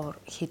over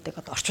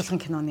хийдэг одоо орчуулгын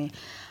киноны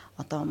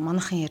одоо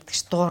манайхан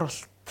ярьдагч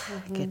дууруулалт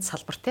гэдэг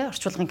салбар тий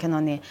орчуулгын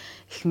киноны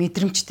их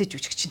мэдрэмжтэй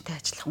жүжигчтэй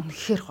ажиллах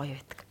үнэхээр гоё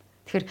байдаг.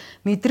 Тэгэхээр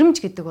мэдрэмж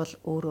гэдэг бол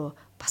өөрөө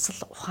бас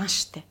л ухаан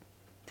штэ.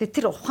 Тэгээ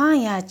тэр ухаан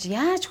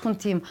яаж хүн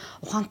тийм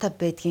ухаантай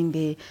байдгийм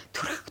бэ?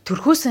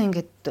 Төрхөөсөө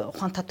ингээд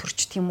ухаантай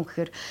төрчт юм уу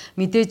гэхээр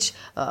мэдээж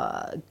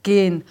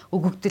ген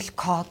өгөгдөл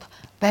код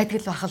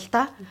байдаг л бах л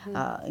да.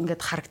 Ингээд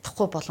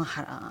харагдахгүй болон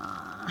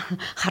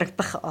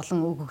харагдах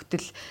олон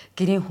өгөгдөл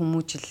гэрийн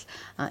хүмүүжил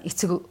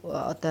эцэг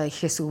одоо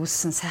ихээс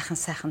өвлсөн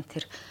сайхан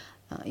тэр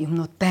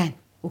юмнууд байна.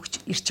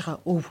 Өгч ирж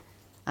байгаа өв.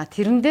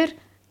 Тэрэн дээр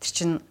тэр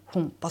чин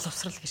хүн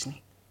боловсрал гэж нэг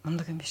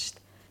мундаг юм байна шүү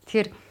дээ.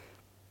 Тэгэхээр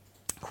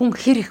хүн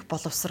хэр их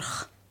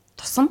боловсрох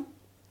тусам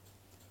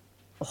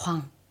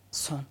ухаан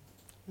суун.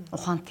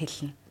 Ухаан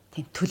тэлнэ.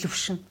 Тийм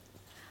төлөвшин.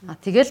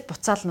 Тэгэл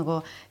буцаал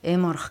нөгөө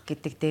эморох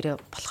гэдэг дээр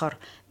болохоор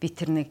би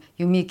тэр нэг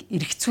юмыг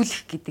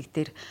эргэцүүлэх гэдэг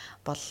дээр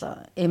бол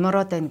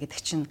эмороод байна гэдэг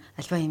чинь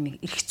альва юмыг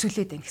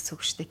эргэцүүлээд байна гэсэн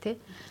үг шүү дээ тий.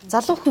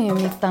 Залуу хүн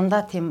юмыг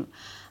дандаа тийм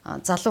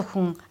залуу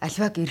хүн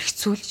альваг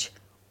эргэцүүлж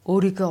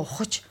өөрийгөө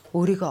ухаж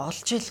өөрийгөө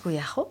олж ийлгүй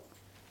яах вэ?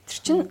 Тэр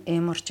чинь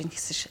эморж ин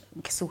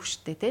гэсэн үг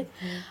шүү дээ тий.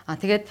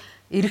 Тэгээд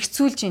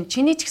эргэцүүлж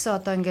чиний ч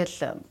гэсэн одоо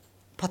ингээл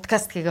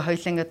подкаст хийгээ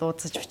хоёлаа ингээд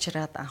уудсаж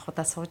учраад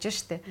анхудаа сууж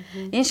штэ.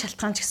 Энэ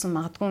шалтгаан ч гэсэн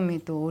магадгүй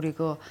мэдээ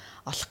өөрийгөө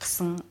олох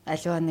гэсэн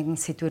аливаа нэгэн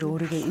сэдвэр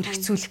өөрийгөө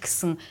эргэцүүлэх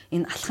гэсэн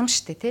энэ алхам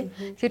штэ тий.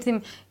 Тэгэхээр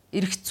тийм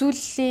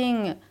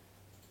эргэцүүллийн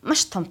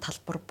маш том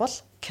талбар бол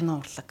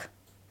кино урлаг.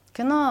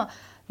 Киноны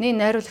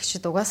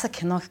найруулагчид угаасаа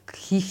кино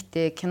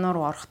хийхдээ кино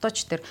руу орохдоо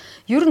ч тэр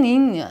ер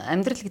нь энэ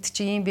амьдрал гэдэг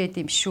чинь юм байд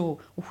юм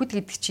шүү. Үхэл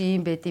гэдэг чинь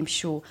юм байд юм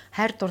шүү.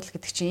 Хайр дурлал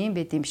гэдэг чинь юм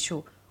байд юм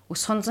шүү.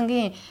 Өс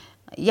сонзонгийн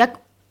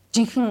яг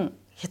жинхэнэ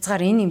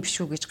хязгаар энэ юм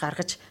биш үү гэж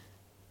гаргаж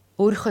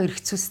өөрийнхөө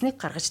эргэцүүлснийг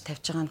гаргаж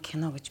тавьж байгаа нь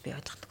кино гэж би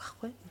ойлгодог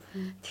байхгүй.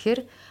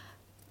 Тэгэхээр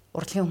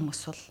урлагийн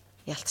хүмүүс бол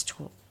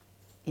ялцчгүй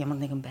ямар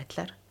нэгэн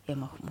байдлаар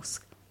ямар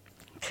хүмүүс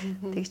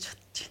тэгж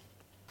бодож байна.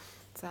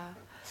 За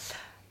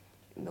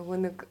нөгөө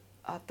нэг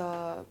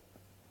одоо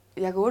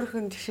яг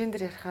өөрийнхөө жишээн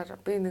дээр ярихаар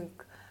би нэг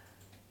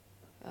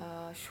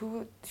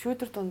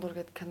шүүдэр дундуур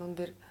гэдэг кинон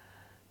дээр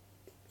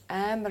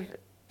амар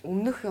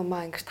өмнөх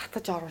юмаа ингэж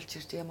татаж оруулж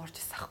ирж юм орж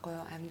ирсэн байхгүй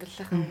юу?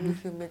 Амьдралынхаа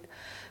өмнөх юмыг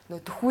нөө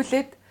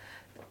төхүүлээд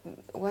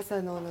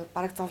угаасаа нөө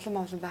бараг зовлон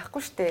мовлон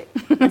байхгүй штэ.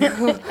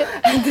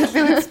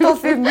 Амьдралын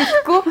үстэлийг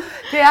мэдгүй.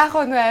 Тэгээ яг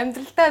нөө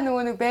амьдралдаа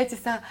нөгөө нэг байж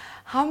исэн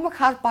хамаг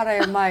хар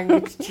бараа юмаа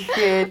ингэж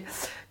чихээд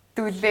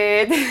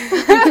дүлээд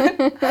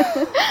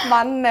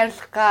ман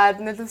нарилах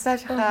гад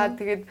нөлөөсөө шахаад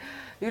тэгээд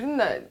ер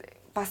нь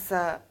бас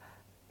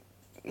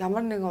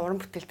ямар нэгэн уран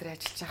бүтээл дээр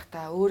ажиллаж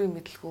байхдаа өөрийн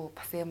мэдлгүй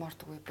бас юм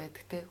ордог үе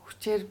байдаг те.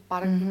 Хүчээр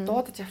бараг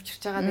дуудаж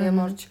авчирч байгаа юм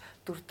орж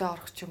дүрдээ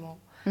орох ч юм уу.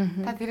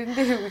 Та тэрэн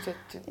дээр юу гэж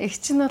бодож байна? Их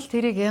чинь бол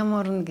тэрийг юм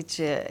орно гэж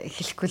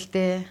хэлэхгүй л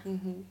дээ.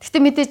 Гэхдээ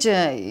мэдээж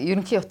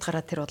ерөнхий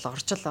утгаараа тэр бол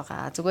орж л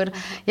байгаа. Зүгээр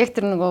яг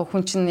тэр нөгөө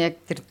хүн чинь яг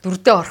тэр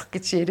дүрдээ орох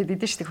гэж яриад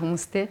идэв шүү дээ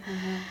хүмүүс те.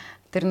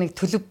 Тэр нэг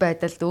төлөв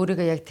байдалд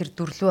өөрийгөө яг тэр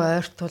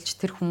дүрлүү ойртуулж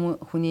тэр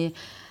хүний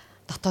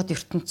дотоод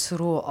ертөнцийн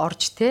рүү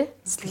орж те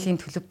сэтгэлийн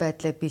төлөв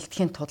байдлаа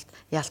бэлтгэхийн тулд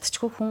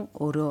ялцчгүй хүн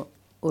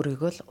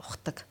өөрийгөө л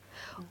ухдаг.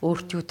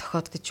 Өөрт юу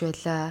тохиоддож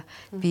байлаа,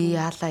 би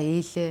яалаа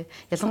ээлээ.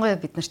 Ялангуяа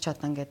бид нар ч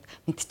одоо ингээд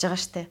мэдчихэж байгаа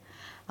штэ.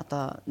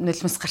 Одоо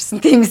нулимс гарсан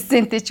тийм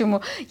сцентэй ч юм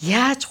уу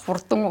яаж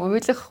хурдан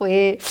уйлах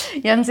вэ?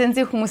 Янз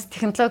янзын хүмүүс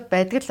технологи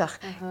байдаг л баг.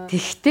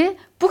 Тэгэхдээ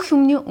бүх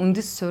юмны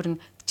үндэс суурь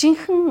нь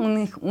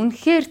жинхэнэ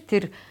үнэхээр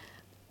тэр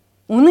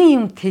үнэн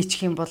юм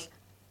тээчих юм бол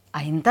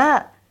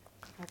аянда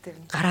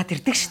гараад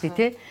ирдэг шүү дээ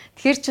тий.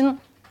 Тэгэхээр чин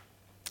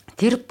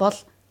тэр бол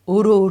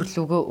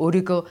өөрлөгөө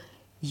өөрийгөө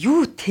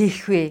юу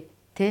тээх вэ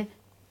тий.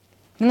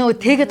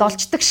 Нөгөө тэгээд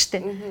олцдог шүү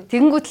дээ.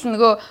 Тэгэнгүүт л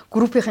нөгөө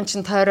группийнхэн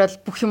чин тойрол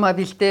бүх юмаа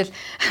бэлдээл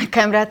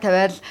камера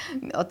тавиал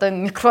одоо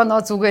микрофоноо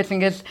зүгээл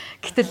ингээл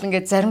гэтэл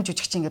ингээд зарим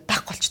жүжигч ингээд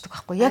байхгүй болчдөг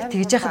байхгүй. Яг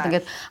тэгж яхад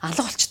ингээд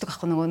алга болчдөг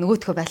байхгүй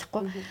нөгөөтгөө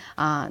байхгүй.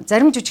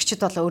 Зарим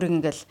жүжигчид бол өөрийг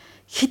ингээл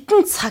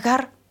хитэн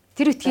цагаар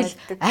тэр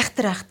үтгэл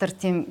айхтар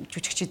тийм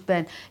жүжигчд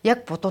байна.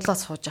 Яг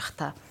будуулаад сууж явах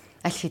та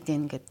аль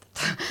хэдийн ингээд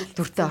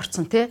дүртээ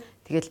орцсон тий.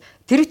 Тэгэл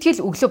тэр үтгэл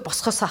өглөө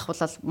босхоос ахвал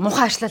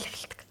муухай ажиллал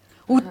эхэлдэг.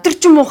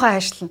 Өдөржин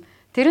муухай ажиллана.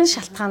 Тэрэн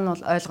шалтгаан нь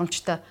бол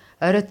ойлгомжтой.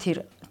 Орой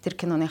тэр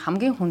киноны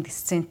хамгийн хүнд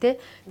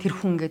сцентэй тэр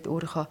хүн ингээд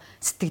өөрийнхөө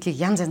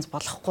сэтгэлийг янз янз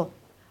болгохгүй.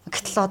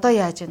 Гэтэл одоо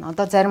яаж вэ?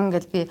 Одоо зарим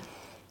ингээд би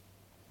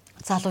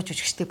залуу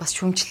жүжигчдийг бас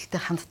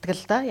шүүмжлэлтэй ханддаг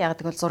л да. Яг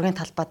гэвэл зургийн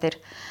талбай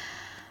дээр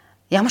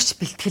ямар ч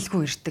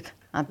бэлтгэлгүй ирдэг.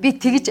 Би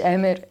тэгж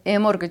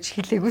эмор гэж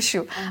хэлээгүй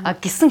шүү.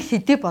 Гисэн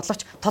хэдий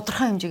боловч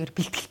тодорхой хэмжээгээр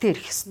бэлтгэлтэй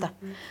ирэх ёстой.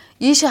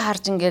 Ийшээ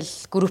харж ингээл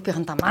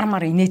группийнхэнтэй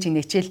мар инээж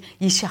инээчээл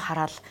ийшээ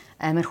хараад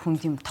амар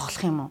хүнд юм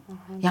тоглох юм уу?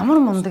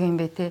 Ямар мундаг юм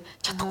бэ те?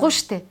 Чадахгүй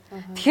штэ.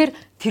 Тэгэхээр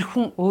тэр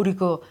хүн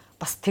өөрийгөө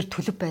бас тэр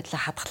төлөв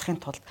байдлаа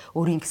хадгалахын тулд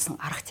өөрийн гэсэн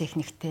арга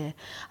техниктэй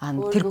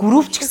тэр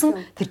групп ч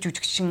гэсэн тэр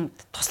жүжигчин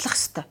туслах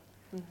ёстой.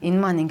 Энэ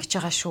маань ингэж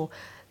байгаа шүү.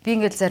 Би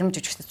ингээд зарим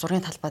жүжигчдэд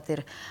зургийн талбай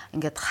дээр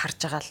ингээд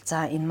харж байгаа л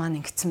за энэ маань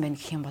ингэсэн байх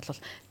гэх юм бол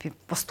би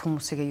бусд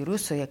хүмүүсээгээ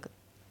ерөөсөө яг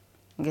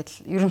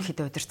ингээд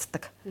ерөнхийдөө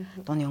удирддаг.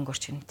 Дууны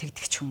өнгөрч юм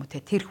тэгдэг ч юм уу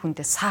те тэр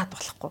хүндээ саад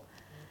болохгүй.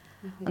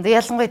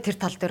 Ялангуяа тэр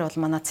тал дээр бол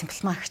манай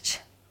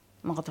Цэмплмаагч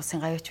Монгол улсын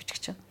гавьяач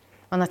жүжигч.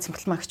 Манай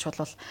Цэмплмаагч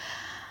бол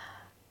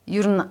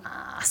ер нь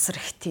асар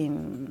их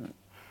тийм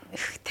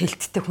их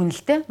тэлттэй хүн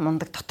л дээ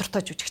мундаг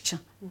доктортой жүжигч.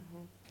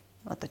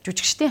 Одоо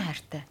жүжигчдийн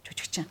хайртай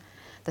жүжигч.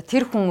 Одоо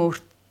тэр хүн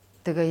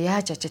тэгээ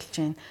яаж ажиллаж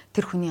байна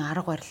тэр хүний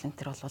арга барил энэ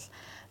төр бол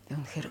би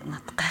үнэхээр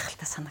над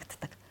гайхалтай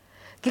санагддаг.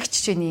 Гэгч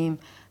чинь ийм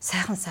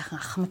сайхан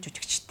ахмад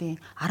жүжигчдийн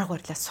арга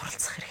барилаа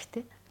суралцах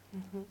хэрэгтэй.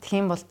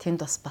 Тийм бол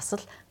тэнд бас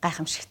л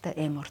гайхамшигтай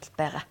эморл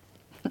байгаа.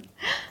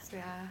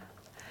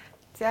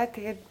 За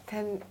тэгээд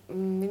тань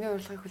миний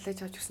урилгыг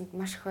хүлээж авч өгсөнд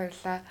маш их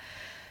баярлалаа.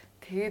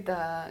 Тэгээд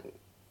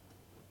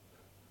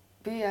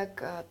би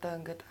яг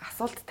одоо ингээд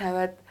асуулт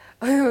тавиад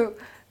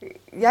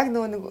яг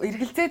нөгөө нэг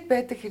эргэлзээд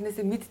байдаг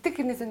хэрнээсээ мэддэг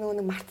хэрнээсээ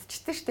нөгөө нэг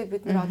мартчихдаг шүү дээ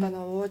бид нар одоо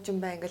нөгөө уужин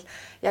бай ингээл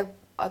яг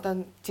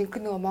одоо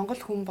жинхэнэ нөгөө монгол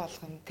хүн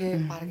болгоно тий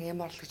баг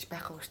юм орл гэж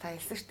байхгүй гэж та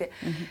хэлсэн шүү дээ.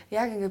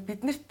 Яг ингээд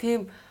бид нарт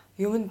тийм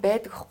юм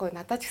байдаг хөхгүй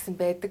надад ч гэсэн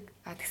байдаг.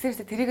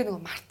 Тэгсээрээ тэрийг нөгөө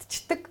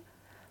мартчихдаг.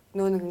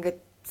 Нөгөө нэг ингээд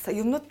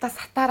юмнуудаа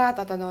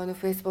сатараад одоо нөгөө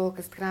Facebook,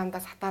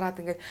 Instagram-даа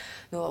сатараад ингээд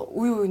нөгөө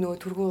үе нөгөө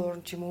төргөн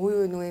уурн ч юм уу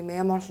үе нөгөө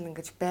меморлн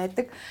ингэж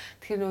байдаг.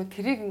 Тэгэхээр нөгөө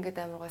тэрийг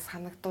ингээд амар гой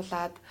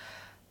санагдуулаад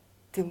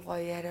тийм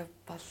гоё яриа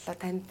боллоо.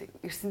 Танд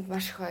ирсэнд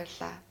маш их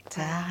баярлалаа.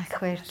 За их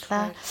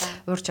баярлалаа.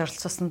 Урьж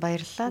оролцуулсанд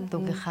баярлалаа.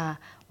 Дүүгийнхаа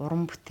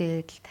уран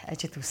бүтээлд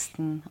ажил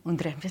үстэн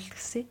өндөр амжилт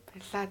хүсье.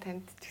 Баярлалаа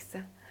танд ч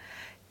гэсэн.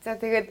 За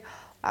тэгээд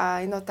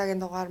энэ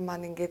удаагийн дугаар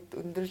маань ингээд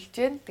өндөрлж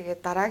байна.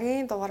 Тэгээд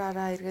дараагийн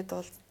дугаараараа эргээд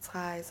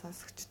уулзцгаая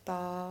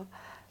сонсогчдоо.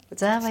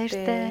 За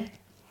баяртай.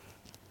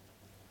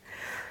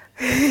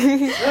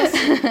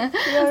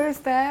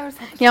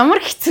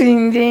 Ямар хэцүү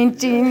юм бэ энэ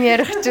чинь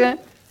ярих чинь.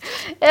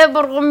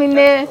 Бурган минь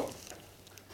ээ.